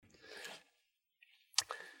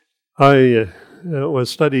I was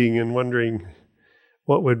studying and wondering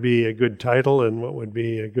what would be a good title and what would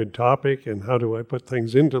be a good topic and how do I put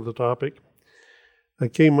things into the topic. I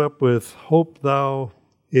came up with Hope Thou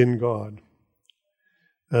in God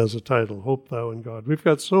as a title, Hope Thou in God. We've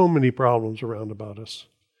got so many problems around about us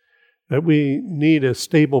that we need a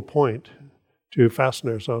stable point to fasten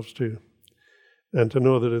ourselves to and to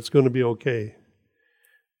know that it's going to be okay.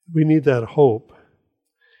 We need that hope.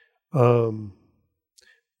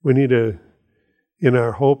 We need in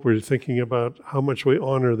our hope, we're thinking about how much we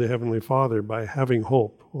honor the Heavenly Father by having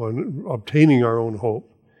hope, on obtaining our own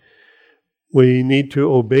hope. We need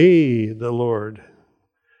to obey the Lord,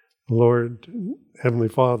 Heavenly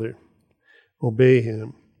Father, obey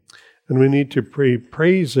Him. And we need to pray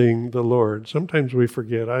praising the Lord. Sometimes we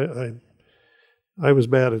forget. I was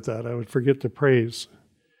bad at that. I would forget to praise.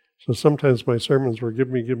 So sometimes my sermons were, give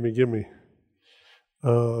me.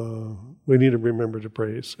 We need to remember to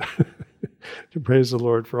praise, to praise the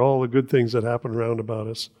Lord for all the good things that happen around about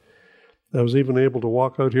us. I was even able to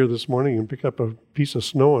walk out here this morning and pick up a piece of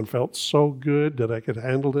snow and felt so good that I could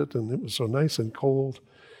handle it, and it was so nice and cold.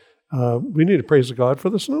 We need to praise God for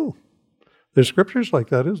the snow. There's scriptures like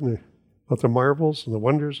that, isn't there? About the marvels and the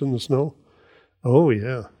wonders in the snow. Oh,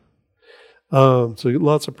 yeah. So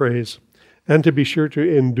lots of praise. And to be sure to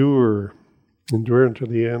endure unto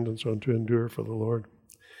the end, and so on, to endure for the Lord.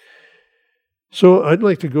 So I'd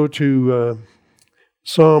like to go to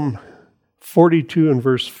Psalm 42 and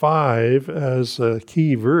verse 5 as a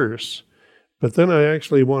key verse, but then I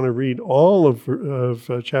actually want to read all of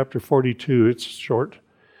chapter 42. It's short,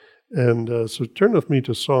 and so turn with me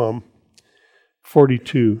to Psalm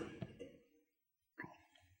 42.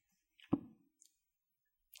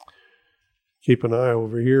 Keep an eye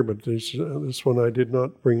over here, but this one I did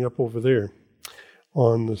not bring up over there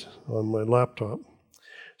on my laptop.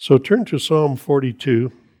 So turn to Psalm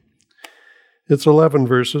 42. It's 11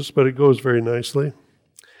 verses, but it goes very nicely.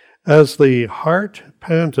 As the hart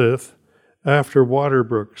panteth after water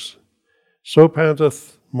brooks, so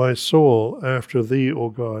panteth my soul after thee, O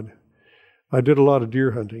God. I did a lot of deer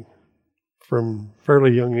hunting from fairly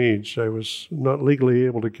young age. I was not legally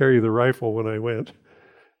able to carry the rifle when I went.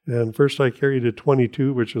 And first I carried a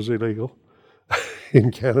 .22, which was illegal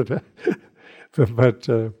in Canada. But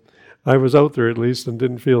I was out there at least and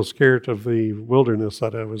didn't feel scared of the wilderness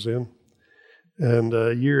that I was in. And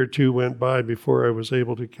a year or two went by before I was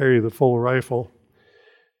able to carry the full rifle.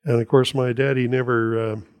 And of course, my daddy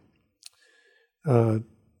never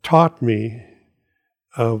taught me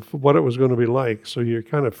of what it was going to be like. So you're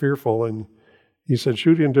kind of fearful. And he said,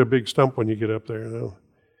 shoot into a big stump when you get up there. You know,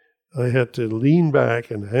 I had to lean back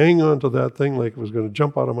and hang on to that thing like it was going to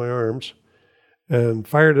jump out of my arms, and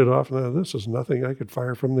fired it off. Now, this is nothing. I could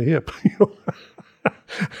fire from the hip.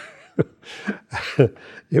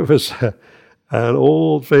 It was an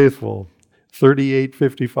old faithful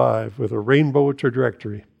 38-55 with a rainbow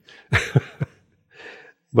trajectory.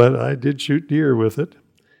 But I did shoot deer with it,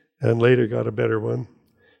 and later got a better one.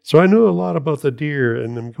 So I knew a lot about the deer,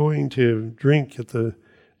 and I'm going to drink at the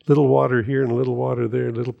little water here and a little water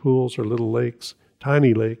there, little pools or little lakes,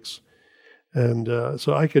 tiny lakes. And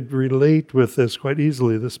so I could relate with this quite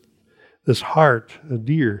easily, this hart, a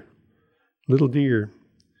deer, little deer,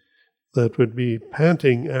 that would be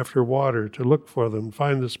panting after water to look for them,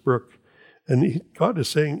 find this brook. And God is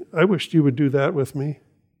saying, I wished you would do that with me.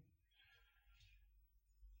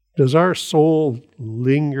 Does our soul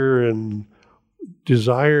linger and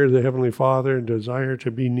desire the Heavenly Father, and desire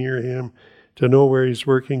to be near Him, to know where He's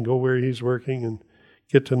working, go where He's working, and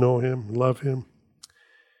get to know Him, love Him?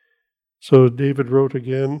 So David wrote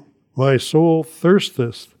again, my soul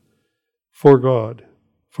thirsteth for God,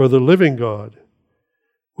 for the living God,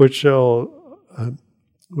 which shall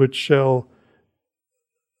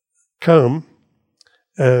come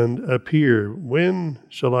and appear. When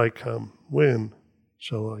shall I come? When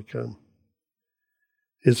shall I come?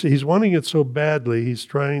 He's wanting it so badly, he's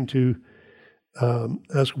trying to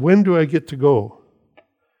ask, when do I get to go?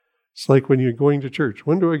 It's like when you're going to church.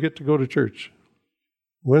 When do I get to go to church?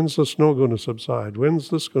 When's the snow going to subside?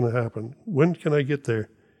 When's this going to happen? When can I get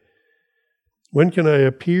there? When can I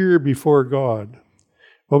appear before God?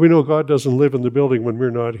 Well, we know God doesn't live in the building when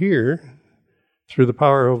we're not here. Through the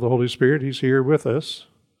power of the Holy Spirit, He's here with us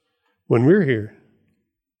when we're here.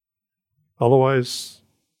 Otherwise,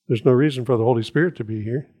 there's no reason for the Holy Spirit to be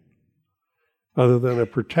here other than a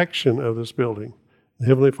protection of this building. The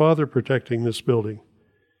Heavenly Father protecting this building.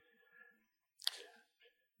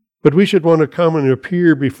 But we should want to come and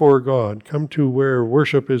appear before God, come to where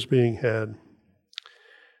worship is being had.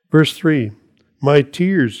 Verse 3, My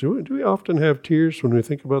tears, do we often have tears when we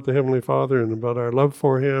think about the Heavenly Father and about our love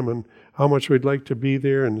for Him and how much we'd like to be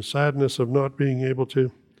there and the sadness of not being able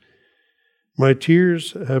to? My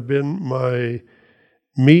tears have been my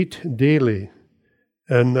meat daily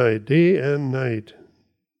and night, day and night. It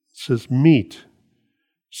says meat.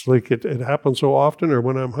 It's like it happens so often, or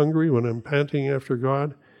when I'm hungry, when I'm panting after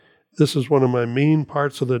God. This is one of my main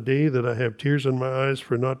parts of the day that I have tears in my eyes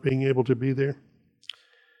for not being able to be there.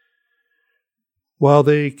 While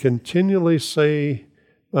they continually say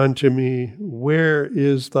unto me, where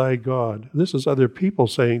is thy God? This is other people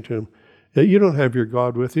saying to him, you don't have your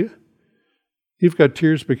God with you. You've got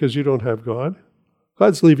tears because you don't have God.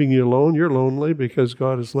 God's leaving you alone. You're lonely because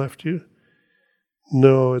God has left you.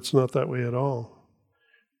 No, it's not that way at all.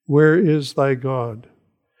 Where is thy God?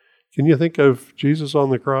 Can you think of Jesus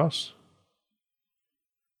on the cross?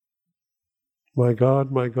 My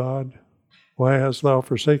God, why hast thou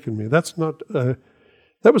forsaken me? That's not...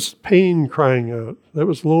 That was pain crying out. That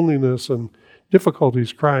was loneliness and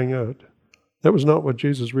difficulties crying out. That was not what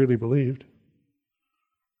Jesus really believed.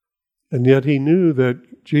 And yet he knew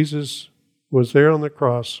that Jesus was there on the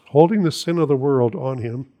cross, holding the sin of the world on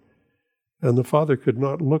him, and the Father could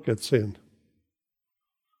not look at sin.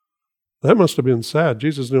 That must have been sad.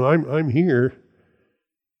 Jesus knew, I'm here.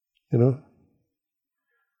 I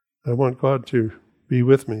want God to be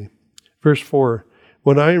with me. Verse 4,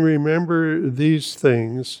 when I remember these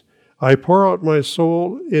things, I pour out my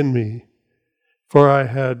soul in me, for I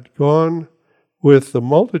had gone with the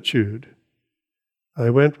multitude. I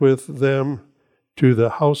went with them to the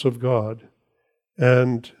house of God,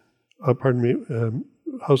 and,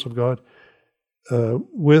 house of God,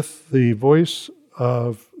 with the voice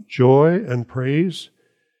of joy and praise,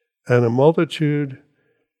 and a multitude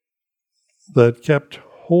that kept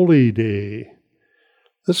holy day.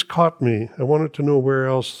 This caught me. I wanted to know where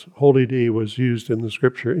else holy day was used in the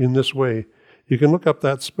Scripture in this way. You can look up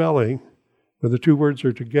that spelling where the two words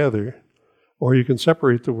are together, or you can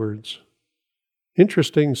separate the words.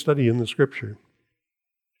 Interesting study in the Scripture.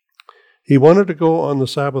 He wanted to go on the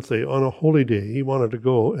Sabbath day, on a holy day. He wanted to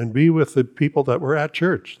go and be with the people that were at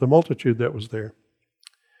church, the multitude that was there.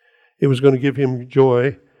 It was going to give him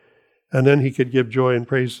joy, and then he could give joy and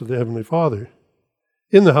praise to the Heavenly Father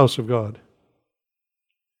in the house of God.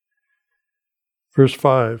 Verse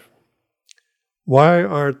 5, why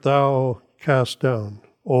art thou cast down,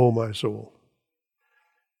 O my soul?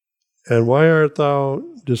 And why art thou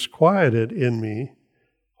disquieted in me?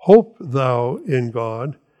 Hope thou in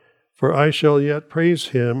God, for I shall yet praise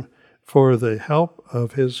him for the help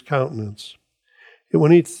of his countenance. And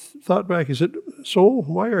when he thought back, he said, soul,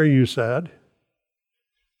 why are you sad?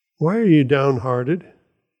 Why are you downhearted?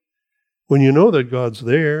 When you know that God's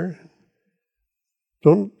there,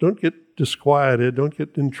 don't get disquieted, don't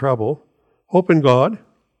get in trouble. Hope in God.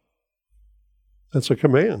 That's a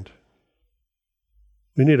command.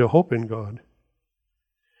 We need a hope in God.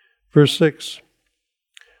 Verse 6,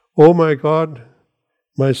 O my God,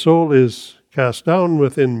 my soul is cast down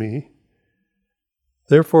within me.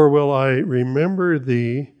 Therefore will I remember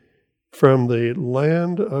thee from the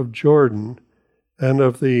land of Jordan and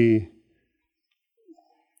of the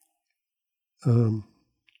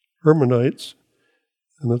Hermonites,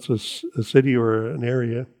 and that's a city or an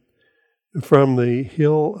area, from the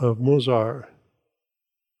hill of Mizar,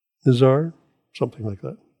 something like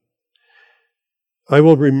that. I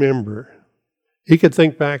will remember. He could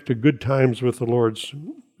think back to good times with the Lord's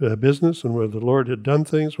business and where the Lord had done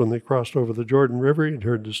things when they crossed over the Jordan River. He'd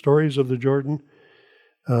heard the stories of the Jordan.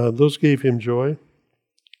 Those gave him joy.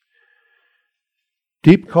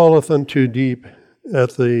 Deep calleth unto deep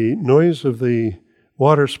at the noise of the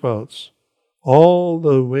waterspouts. All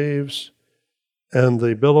the waves and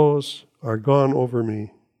the billows are gone over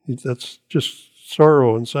me. That's just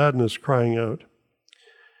sorrow and sadness crying out.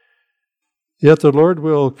 Yet the Lord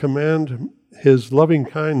will command his loving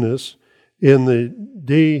kindness in the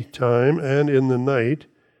daytime and in the night.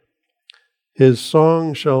 His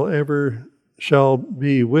song shall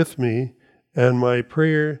be with me, and my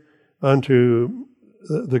prayer unto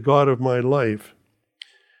the God of my life.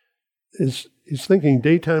 He's thinking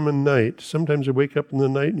daytime and night. Sometimes you wake up in the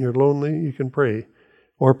night and you're lonely, you can pray.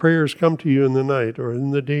 Or prayers come to you in the night or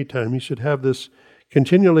in the daytime. You should have this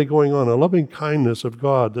continually going on, a loving kindness of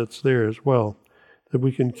God that's there as well, that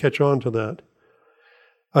we can catch on to that.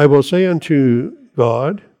 I will say unto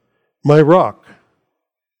God, my rock.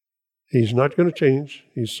 He's not going to change.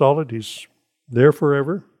 He's solid. He's there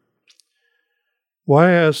forever.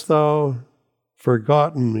 Why hast thou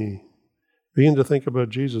forgotten me? Begin to think about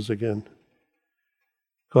Jesus again.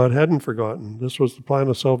 God hadn't forgotten. This was the plan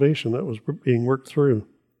of salvation that was being worked through.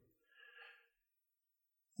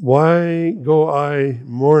 Why go I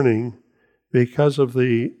mourning because of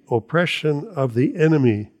the oppression of the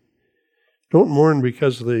enemy? Don't mourn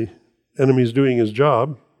because the enemy's doing his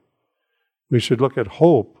job. We should look at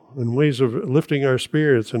hope and ways of lifting our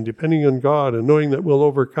spirits and depending on God and knowing that we'll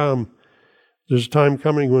overcome. There's a time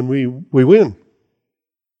coming when we win.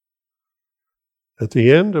 At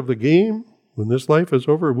the end of the game, when this life is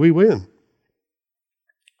over, we win.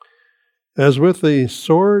 As with the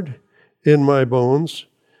sword in my bones,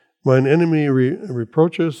 mine enemy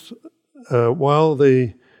reproacheth while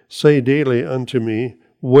they say daily unto me,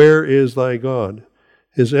 where is thy God?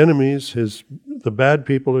 His enemies, the bad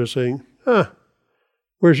people are saying,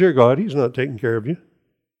 where's your God? He's not taking care of you.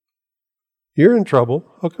 You're in trouble.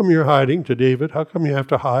 How come you're hiding to David? How come you have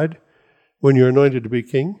to hide when you're anointed to be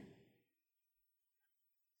king?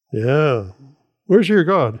 Yeah. Where's your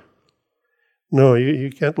God? No,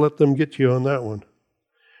 you can't let them get you on that one.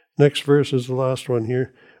 Next verse is the last one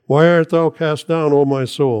here. Why art thou cast down, O my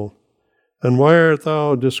soul? And why art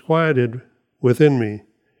thou disquieted within me?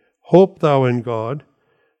 Hope thou in God,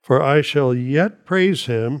 for I shall yet praise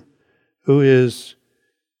him, who is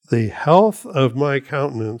the health of my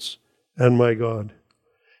countenance and my God.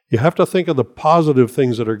 You have to think of the positive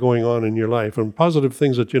things that are going on in your life and positive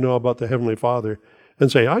things that you know about the Heavenly Father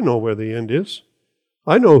and say, I know where the end is.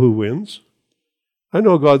 I know who wins. I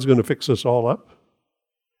know God's going to fix this all up.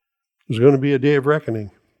 There's going to be a day of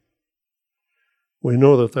reckoning. We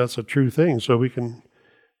know that that's a true thing, so we can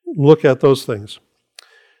look at those things.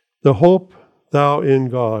 The hope thou in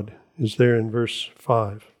God is there in verse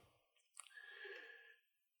 5.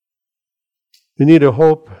 We need a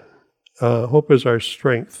hope. Hope is our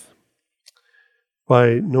strength.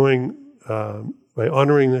 By knowing, by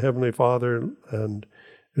honoring the Heavenly Father, and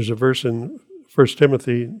there's a verse in 1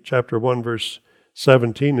 Timothy chapter 1, verse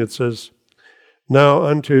 17, it says, Now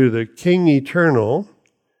unto the King eternal,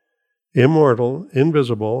 immortal,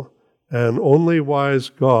 invisible, and only wise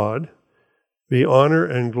God, be honor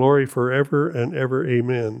and glory forever and ever.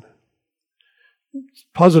 Amen.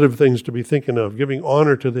 Positive things to be thinking of, giving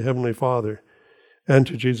honor to the Heavenly Father and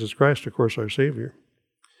to Jesus Christ, of course, our Savior.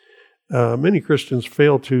 Many Christians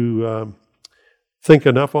fail to think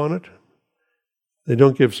enough on it. They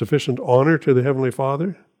don't give sufficient honor to the Heavenly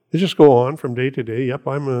Father. They just go on from day to day. Yep,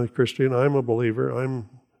 I'm a Christian, I'm a believer, I'm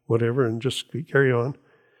whatever, and just carry on.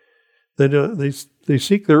 They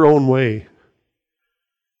seek their own way.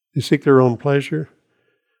 They seek their own pleasure.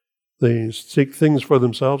 They seek things for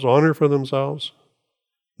themselves, honor for themselves.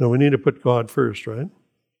 No, we need to put God first, right?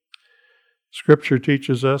 Scripture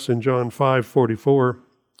teaches us in John 5:44,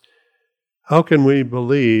 how can we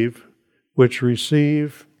believe which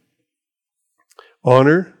receive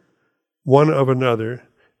honor one of another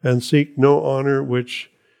and seek no honor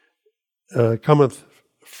which cometh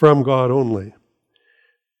from God only?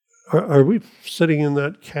 Are we sitting in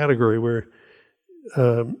that category where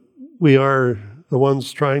we are the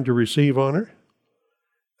ones trying to receive honor?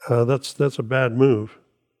 That's a bad move.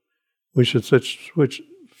 We should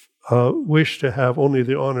wish to have only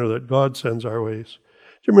the honor that God sends our ways.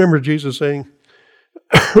 Do you remember Jesus saying,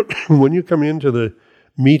 when you come into the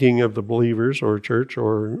meeting of the believers or church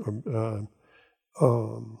or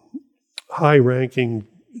high-ranking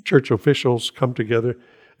church officials come together,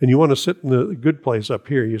 and you want to sit in the good place up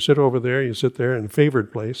here. You sit over there, you sit there in a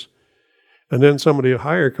favored place. And then somebody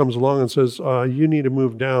higher comes along and says, you need to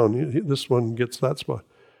move down. This one gets that spot.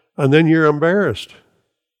 And then you're embarrassed.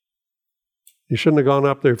 You shouldn't have gone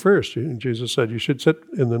up there first. Jesus said you should sit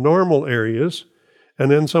in the normal areas. And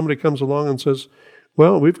then somebody comes along and says,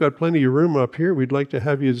 well, we've got plenty of room up here. We'd like to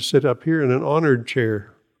have you sit up here in an honored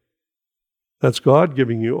chair. That's God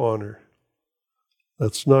giving you honor.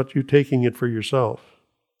 That's not you taking it for yourself.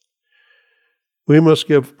 We must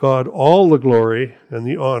give God all the glory and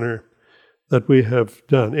the honor that we have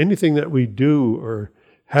done. Anything that we do or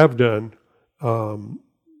have done,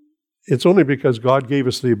 it's only because God gave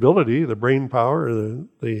us the ability, the brain power,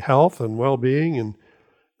 the health and well-being,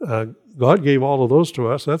 and God gave all of those to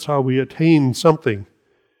us. That's how we attained something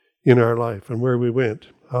in our life and where we went,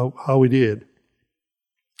 how we did,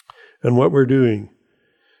 and what we're doing,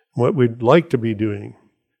 what we'd like to be doing.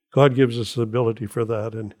 God gives us the ability for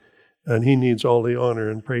that, and He needs all the honor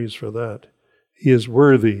and praise for that. He is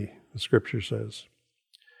worthy, the Scripture says.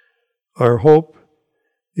 Our hope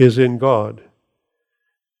is in God.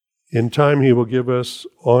 In time, He will give us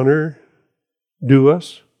honor, due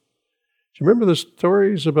us. Do you remember the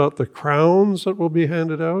stories about the crowns that will be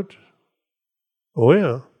handed out? Oh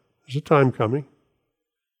yeah, there's a time coming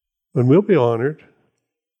when we'll be honored.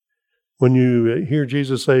 When you hear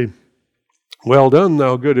Jesus say, well done,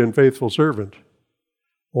 thou good and faithful servant.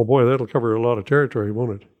 Oh boy, that'll cover a lot of territory,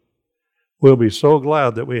 won't it? We'll be so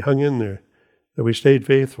glad that we hung in there, that we stayed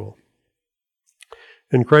faithful.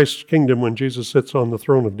 In Christ's kingdom, when Jesus sits on the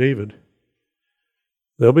throne of David,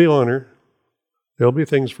 there'll be honor. There'll be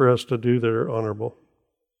things for us to do that are honorable.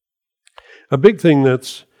 A big thing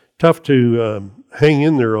that's tough to hang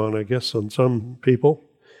in there on, I guess, on some people,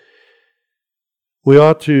 we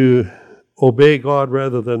ought to obey God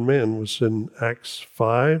rather than men, was in Acts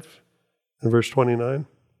 5 and verse 29.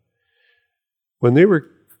 When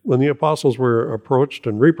the apostles were approached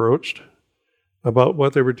and reproached about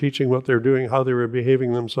what they were teaching, what they were doing, how they were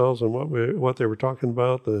behaving themselves, and what they were talking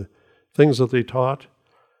about, the things that they taught,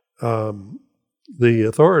 the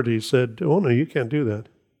authorities said, "Oh no, you can't do that.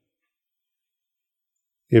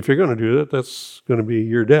 If you're going to do that, that's going to be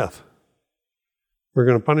your death. We're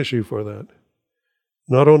going to punish you for that.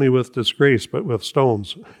 Not only with disgrace, but with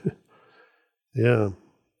stones." Yeah,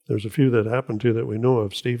 there's a few that happened to that we know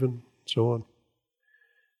of, Stephen, so on.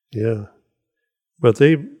 Yeah. But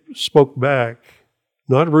they spoke back,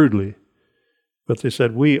 not rudely, but they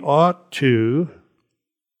said, we ought to,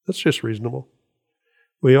 that's just reasonable,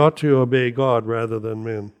 we ought to obey God rather than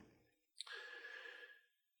men.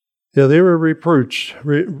 Yeah, they were rebuked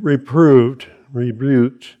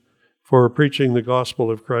for preaching the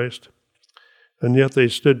gospel of Christ, and yet they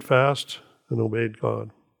stood fast and obeyed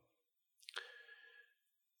God.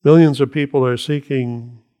 Millions of people are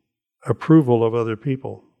seeking approval of other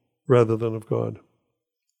people rather than of God.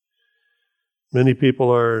 Many people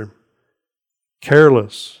are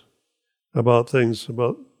careless about things,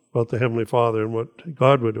 about the Heavenly Father and what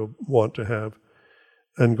God would want to have.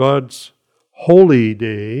 And God's holy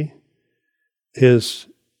day is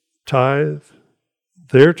tithe,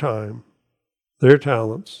 their time, their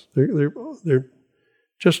talents. They're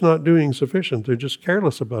just not doing sufficient. They're just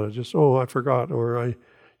careless about it. Just, I forgot, or I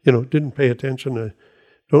didn't pay attention. I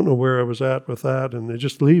don't know where I was at with that, and they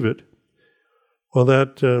just leave it. Well,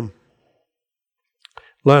 that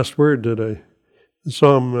last word that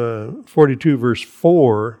Psalm 42 verse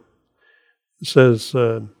 4 says,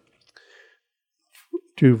 2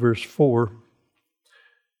 verse 4,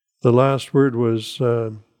 the last word was,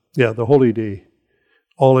 the holy day,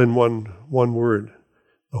 all in one word.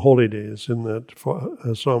 The holy day is in that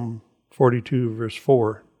Psalm 42 verse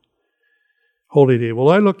 4. Holy day. Well,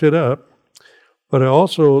 I looked it up, but I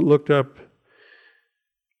also looked up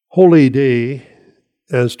holy day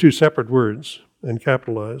as two separate words and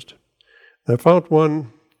capitalized. I found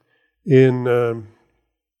one in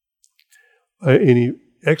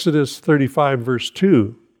Exodus 35 verse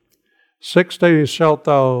 2. 6 days shalt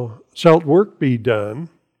work be done,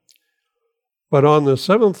 but on the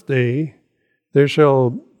seventh day there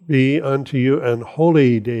shall be unto you an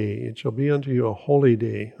holy day. It shall be unto you a holy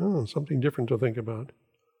day. Oh, something different to think about.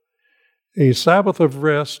 A Sabbath of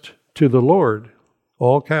rest to the Lord,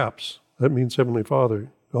 all caps. That means Heavenly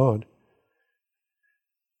Father, God.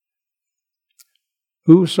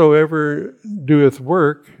 Whosoever doeth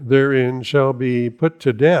work therein shall be put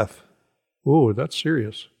to death. Oh, that's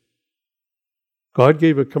serious. God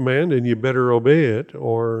gave a command and you better obey it,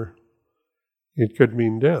 or it could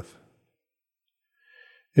mean death.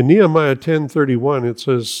 In Nehemiah 10:31, it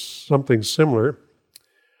says something similar.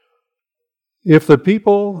 If the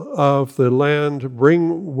people of the land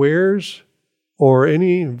bring wares or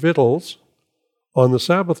any victuals on the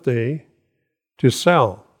Sabbath day to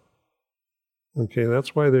sell, okay,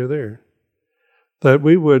 that's why they're there, that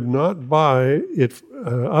we would not buy it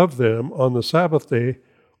of them on the Sabbath day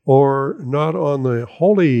or not on the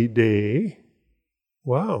holy day.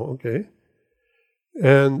 Wow, okay.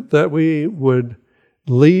 And that we would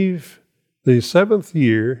leave the seventh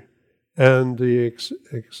year and the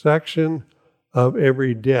exaction of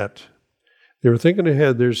every debt. They were thinking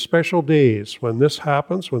ahead. There's special days when this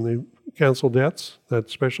happens, when they cancel debts, that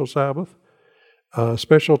special Sabbath,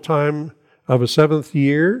 special time of a seventh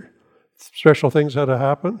year, special things had to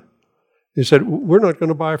happen. He said, we're not going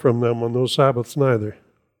to buy from them on those Sabbaths neither.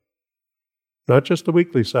 Not just the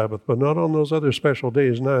weekly Sabbath, but not on those other special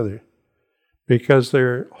days neither, because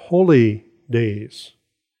they're holy days.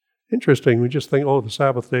 Interesting, we just think, the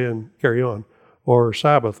Sabbath day and carry on. Or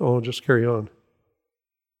Sabbath, just carry on.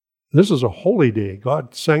 This is a holy day.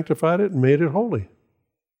 God sanctified it and made it holy.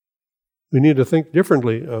 We need to think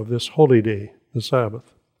differently of this holy day, the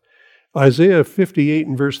Sabbath. Isaiah 58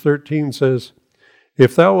 and verse 13 says,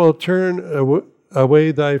 if thou wilt turn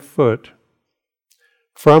away thy foot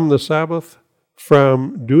from the Sabbath,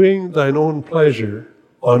 from doing thine own pleasure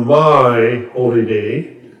on my holy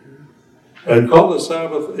day, and call the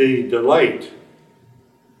Sabbath a delight,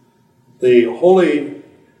 the holy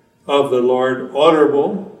of the Lord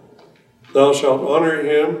honorable, Thou shalt honor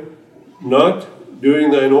him, not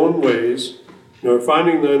doing thine own ways, nor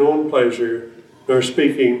finding thine own pleasure, nor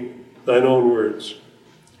speaking thine own words.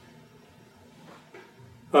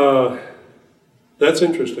 That's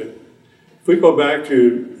interesting. If we go back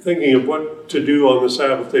to thinking of what to do on the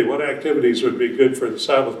Sabbath day, what activities would be good for the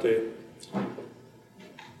Sabbath day,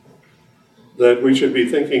 that we should be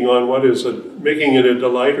thinking on what is making it a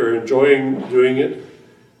delight or enjoying doing it.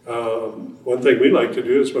 One thing we like to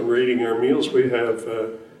do is when we're eating our meals, we have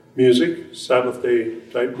music, Sabbath day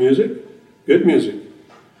type music, good music,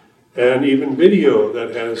 and even video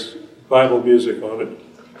that has Bible music on it.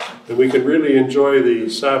 And we can really enjoy the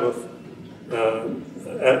Sabbath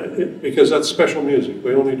because that's special music.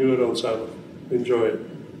 We only do it on Sabbath. Enjoy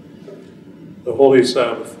it. The Holy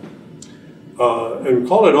Sabbath. And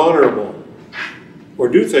call it honorable. Or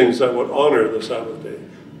do things that would honor the Sabbath day.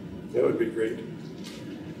 That would be great.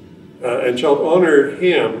 And shalt honor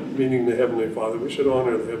him, meaning the Heavenly Father. We should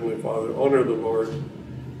honor the Heavenly Father, honor the Lord,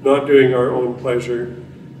 not doing our own pleasure,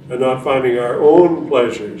 and not finding our own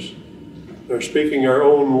pleasures, nor speaking our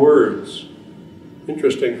own words.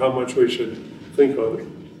 Interesting how much we should think on it.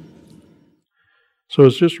 So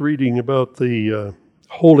it's just reading about the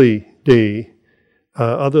holy day,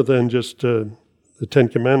 other than just the Ten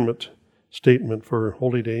Commandment statement for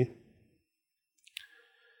holy day.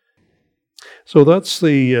 So that's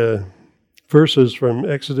the verses from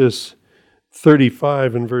Exodus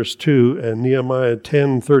 35 and verse 2, and Nehemiah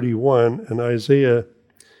 10:31, and Isaiah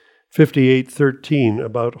 58:13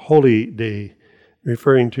 about holy day,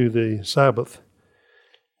 referring to the Sabbath,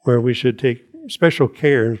 where we should take special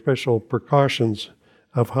care and special precautions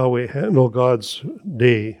of how we handle God's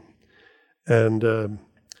day, and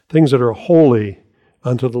things that are holy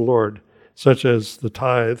unto the Lord, such as the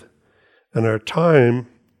tithe, and our time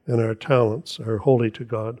and our talents are holy to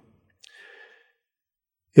God.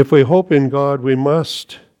 If we hope in God, we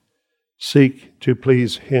must seek to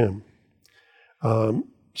please Him.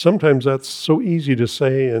 Sometimes that's so easy to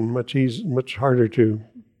say and much harder to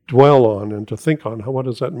dwell on and to think on. What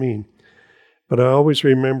does that mean? But I always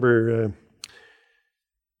remember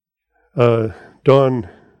Don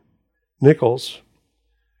Nichols,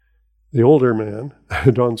 the older man,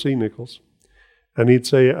 Don C. Nichols, and he'd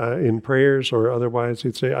say in prayers or otherwise,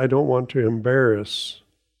 he'd say, I don't want to embarrass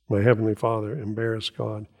my Heavenly Father, embarrass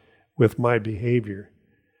God with my behavior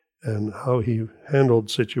and how he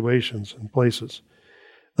handled situations and places.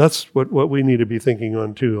 That's what we need to be thinking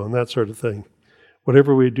on too, on that sort of thing.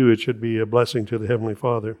 Whatever we do, it should be a blessing to the Heavenly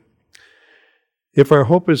Father. If our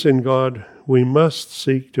hope is in God, we must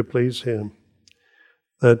seek to please Him.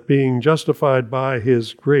 That being justified by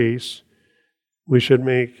His grace, we should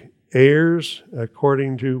make heirs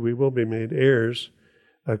we will be made heirs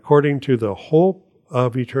according to the hope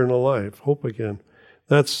of eternal life. Hope again.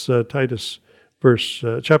 That's Titus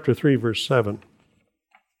chapter 3, verse 7.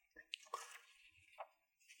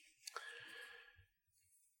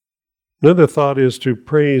 Another thought is to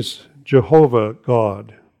praise Jehovah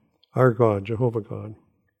God, our God, Jehovah God.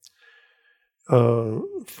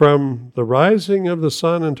 From the rising of the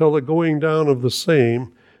sun until the going down of the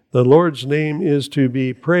same, the Lord's name is to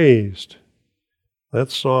be praised.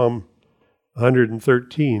 That's Psalm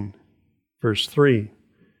 113, verse 3.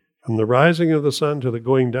 From the rising of the sun to the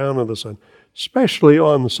going down of the sun, especially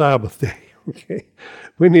on the Sabbath day. Okay,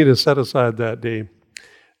 we need to set aside that day.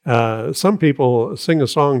 Some people sing a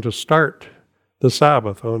song to start the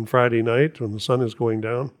Sabbath on Friday night when the sun is going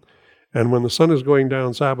down. And when the sun is going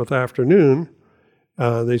down Sabbath afternoon,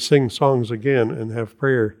 they sing songs again and have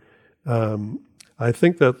prayer. I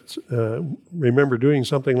think that, remember doing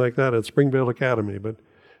something like that at Springvale Academy, but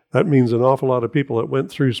that means an awful lot of people that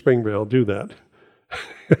went through Springvale do that.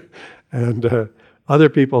 And other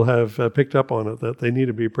people have picked up on it, that they need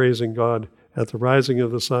to be praising God at the rising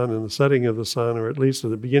of the sun and the setting of the sun, or at least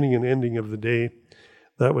at the beginning and ending of the day.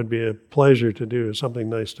 That would be a pleasure to do, something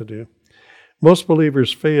nice to do. Most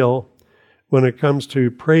believers fail when it comes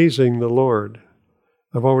to praising the Lord.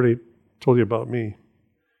 I've already told you about me.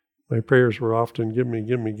 My prayers were often, give me,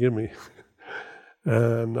 give me, give me.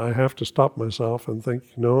 And I have to stop myself and think,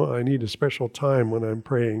 no, I need a special time when I'm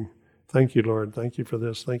praying. Thank you, Lord. Thank you for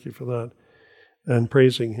this. Thank you for that. And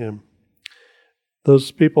praising Him.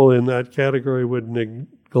 Those people in that category would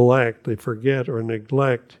neglect, they forget or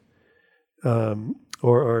neglect, or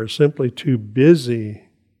are simply too busy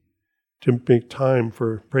to make time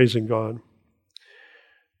for praising God.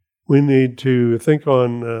 We need to think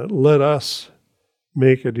on, let us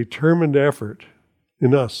make a determined effort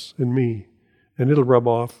in us, in me, and it'll rub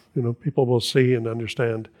off. People will see and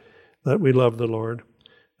understand that we love the Lord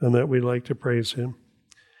and that we like to praise Him.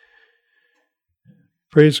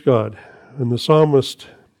 Praise God. and the psalmist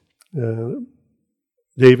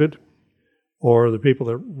David, or the people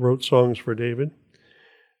that wrote songs for David,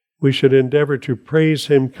 we should endeavor to praise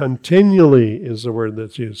him continually, is the word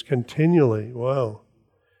that's used. Continually. Wow.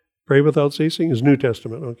 Pray without ceasing is New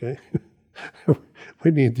Testament, okay.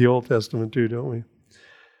 We need the Old Testament too, don't we?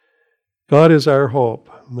 God is our hope.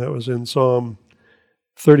 And that was in Psalm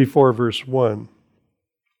 34, verse 1.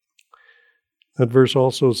 That verse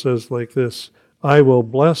also says like this, I will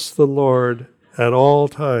bless the Lord at all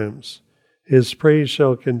times. His praise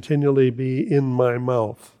shall continually be in my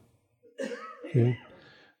mouth. Okay?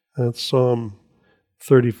 That's Psalm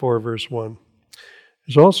 34, verse 1.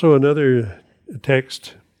 There's also another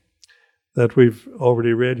text that we've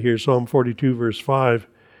already read here, Psalm 42, verse 5.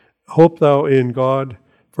 Hope thou in God,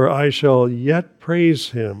 for I shall yet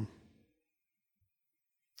praise him.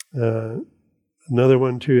 Another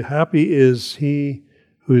one too. Happy is he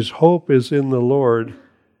whose hope is in the Lord,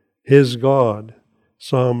 his God.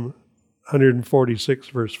 Psalm 146,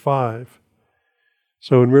 verse 5.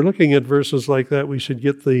 So when we're looking at verses like that, we should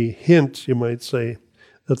get the hint, you might say,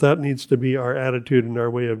 that needs to be our attitude and our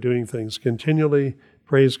way of doing things. Continually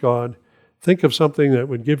praise God. Think of something that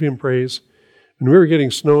would give him praise. When we were getting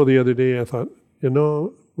snow the other day, I thought,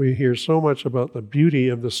 we hear so much about the beauty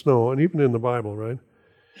of the snow, and even in the Bible, right?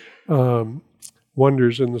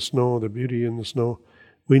 Wonders in the snow, the beauty in the snow.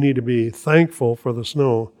 We need to be thankful for the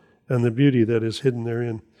snow and the beauty that is hidden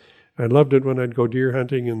therein. I loved it when I'd go deer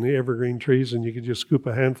hunting in the evergreen trees and you could just scoop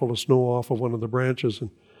a handful of snow off of one of the branches and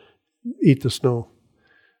eat the snow.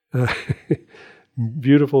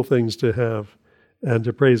 Beautiful things to have and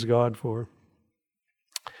to praise God for.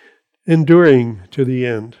 Enduring to the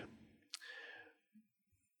end.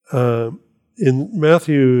 In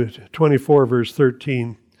Matthew 24, verse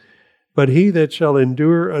 13, but he that shall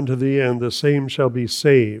endure unto the end, the same shall be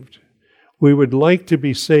saved. We would like to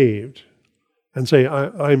be saved and say,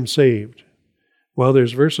 I'm saved. Well,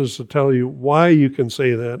 there's verses to tell you why you can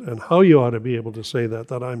say that and how you ought to be able to say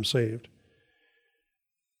that I'm saved.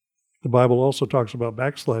 The Bible also talks about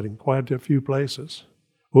backsliding quite a few places.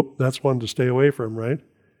 That's one to stay away from, right?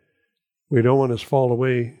 We don't want to fall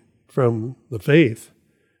away from the faith.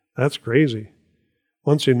 That's crazy.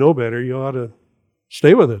 Once you know better, you ought to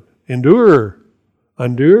stay with it. Endure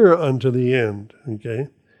unto the end, okay?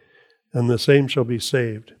 And the same shall be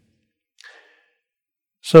saved.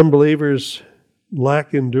 Some believers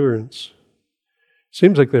lack endurance.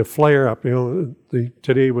 Seems like they flare up.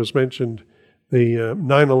 Today was mentioned the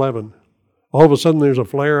 9/11. All of a sudden there's a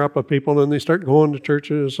flare up of people and they start going to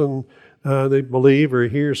churches and they believe or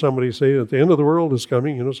hear somebody say that the end of the world is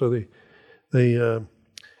coming, so they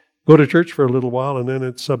go to church for a little while and then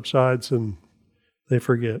it subsides and they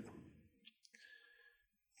forget.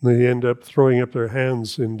 They end up throwing up their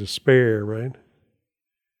hands in despair, right?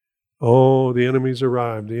 Oh, the enemy's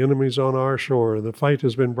arrived. The enemy's on our shore. The fight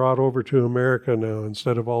has been brought over to America now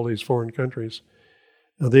instead of all these foreign countries.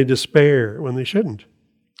 Now, they despair when they shouldn't.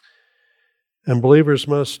 And believers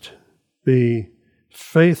must be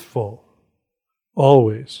faithful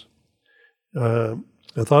always. I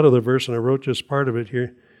thought of the verse and I wrote just part of it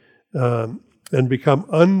here. And become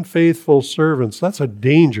unfaithful servants. That's a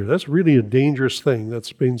danger. That's really a dangerous thing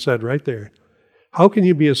that's being said right there. How can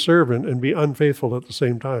you be a servant and be unfaithful at the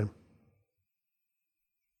same time?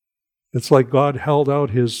 It's like God held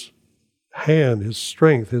out his hand, his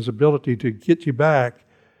strength, his ability to get you back.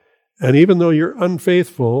 And even though you're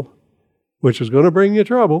unfaithful, which is going to bring you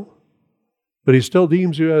trouble, but he still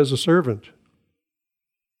deems you as a servant.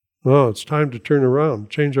 Oh, it's time to turn around,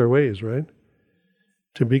 change our ways, right?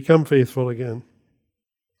 To become faithful again.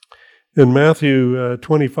 In Matthew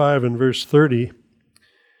 25 and verse 30,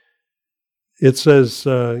 it says,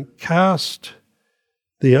 cast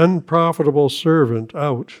the unprofitable servant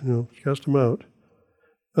out, cast him out,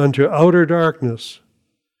 unto outer darkness.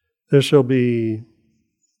 There shall be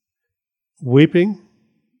weeping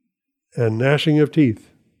and gnashing of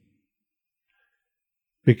teeth.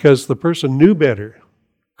 Because the person knew better,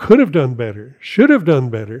 could have done better, should have done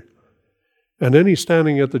better, and then he's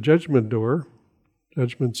standing at the judgment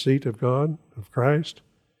seat of God, of Christ,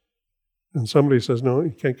 and somebody says, no,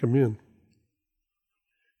 you can't come in.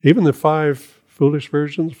 Even the 5 foolish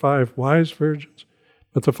virgins, 5 wise virgins,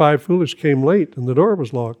 but the 5 foolish came late and the door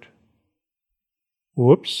was locked.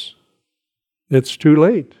 Whoops. It's too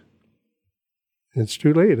late. It's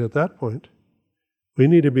too late at that point. We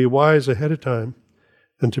need to be wise ahead of time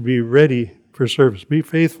and to be ready for service. Be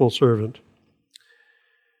faithful servant.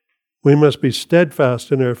 We must be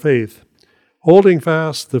steadfast in our faith. Holding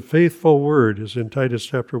fast the faithful word is in Titus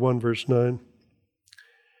chapter 1, verse 9.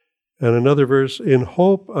 And another verse, in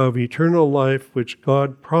hope of eternal life which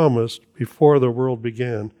God promised before the world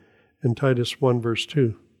began, in Titus 1 verse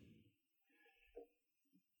 2.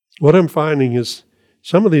 What I'm finding is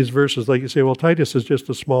some of these verses, like you say, well, Titus is just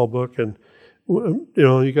a small book, and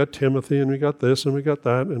you got Timothy, and we got this, and we got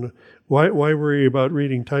that, and why worry about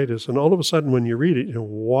reading Titus? And all of a sudden, when you read it,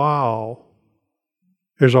 wow,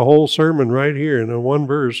 there's a whole sermon right here in a one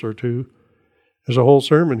verse or two. There's a whole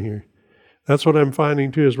sermon here. That's what I'm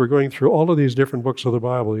finding too, as we're going through all of these different books of the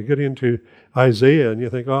Bible. You get into Isaiah, and you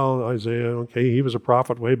think, oh, Isaiah, okay, he was a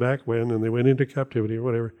prophet way back when, and they went into captivity or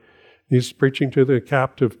whatever. He's preaching to the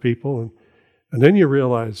captive people, and then you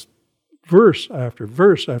realize verse after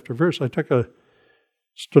verse after verse. I took a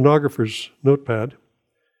stenographer's notepad,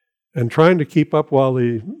 and trying to keep up while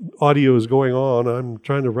the audio is going on, I'm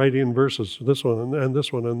trying to write in verses, this one and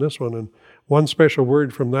this one and this one, and one special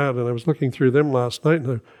word from that. And I was looking through them last night,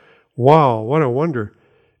 and wow, what a wonder.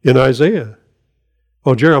 In Isaiah,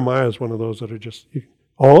 Jeremiah is one of those that are just,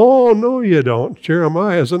 oh, no, you don't.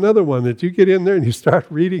 Jeremiah is another one that you get in there and you start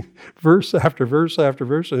reading verse after verse after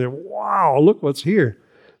verse, and wow, look what's here.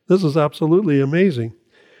 This is absolutely amazing.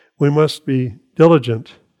 We must be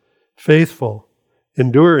diligent, faithful,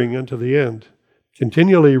 enduring unto the end,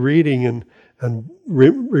 continually reading and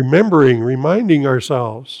reminding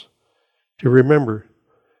ourselves to remember.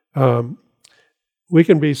 We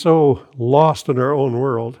can be so lost in our own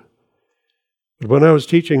world. But when I was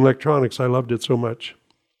teaching electronics, I loved it so much.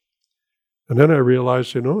 And then I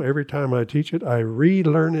realized, every time I teach it, I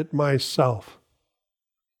relearn it myself.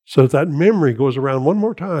 So that memory goes around one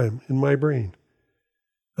more time in my brain.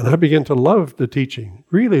 And I begin to love the teaching,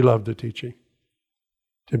 really love the teaching.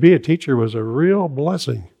 To be a teacher was a real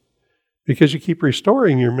blessing because you keep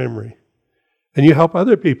restoring your memory and you help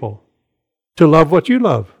other people to love what you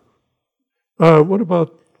love. What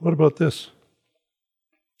about this?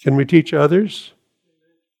 Can we teach others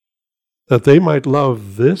that they might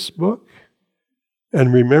love this book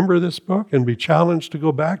and remember this book and be challenged to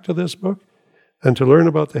go back to this book and to learn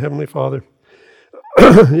about the Heavenly Father?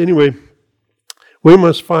 Anyway, we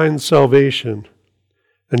must find salvation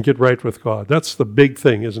and get right with God. That's the big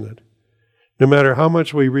thing, isn't it? No matter how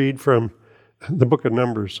much we read from the book of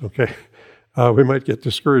Numbers, okay, we might get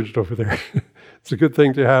discouraged over there. It's a good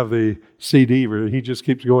thing to have the CD where he just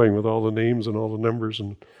keeps going with all the names and all the numbers.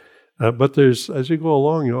 But as you go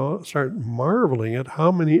along, you'll start marveling at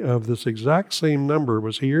how many of this exact same number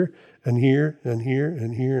was here and here and here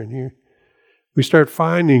and here and here. We start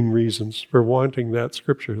finding reasons for wanting that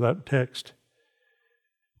scripture, that text.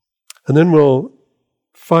 And then we'll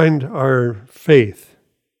find our faith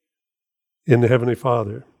in the Heavenly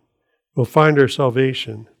Father. We'll find our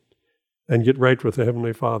salvation and get right with the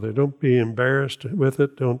Heavenly Father. Don't be embarrassed with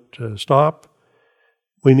it. Don't stop.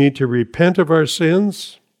 We need to repent of our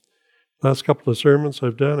sins. Last couple of sermons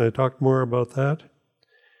I've done, I talked more about that.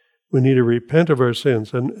 We need to repent of our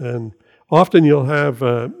sins. And often you'll have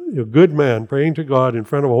a good man praying to God in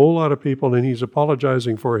front of a whole lot of people, and he's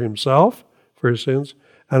apologizing for himself, for his sins,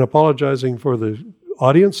 and apologizing for the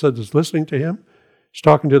audience that is listening to him. He's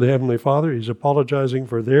talking to the Heavenly Father. He's apologizing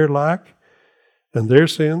for their lack and their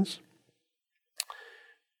sins.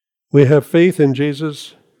 We have faith in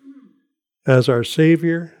Jesus as our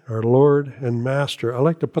Savior, our Lord, and Master. I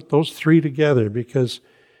like to put those three together because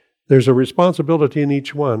there's a responsibility in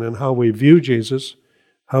each one, and how we view Jesus,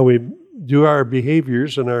 how we do our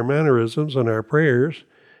behaviors and our mannerisms and our prayers.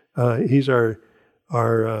 He's our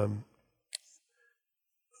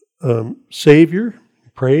Savior.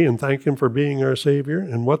 Pray and thank Him for being our Savior,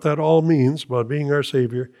 and what that all means about being our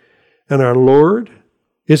Savior. And our Lord,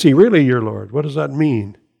 is He really your Lord? What does that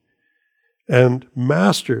mean? And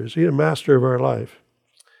Master, is He a master of our life?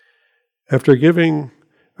 After giving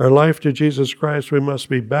our life to Jesus Christ, we must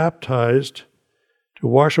be baptized to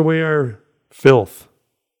wash away our filth,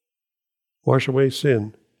 wash away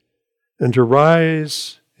sin, and to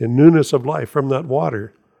rise in newness of life from that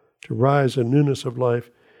water, to rise in newness of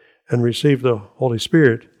life and receive the Holy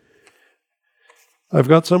Spirit. I've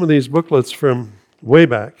got some of these booklets from way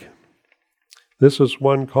back. This is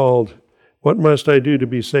one called, What Must I Do to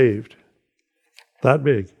Be Saved? That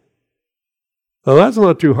big. Now that's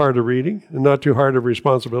not too hard of reading and not too hard of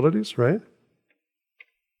responsibilities, right?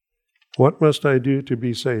 What must I do to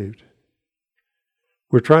be saved?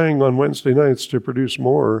 We're trying on Wednesday nights to produce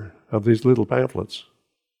more of these little pamphlets.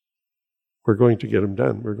 We're going to get them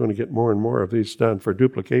done. We're going to get more and more of these done for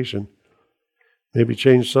duplication. Maybe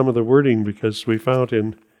change some of the wording, because we found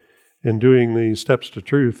in doing the Steps to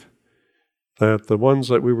Truth that the ones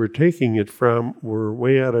that we were taking it from were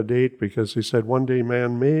way out of date, because he said one day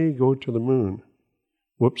man may go to the moon.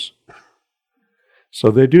 Whoops. So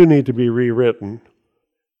they do need to be rewritten.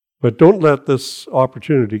 But don't let this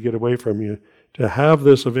opportunity get away from you to have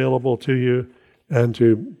this available to you and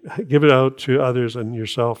to give it out to others and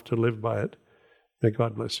yourself to live by it. May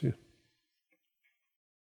God bless you.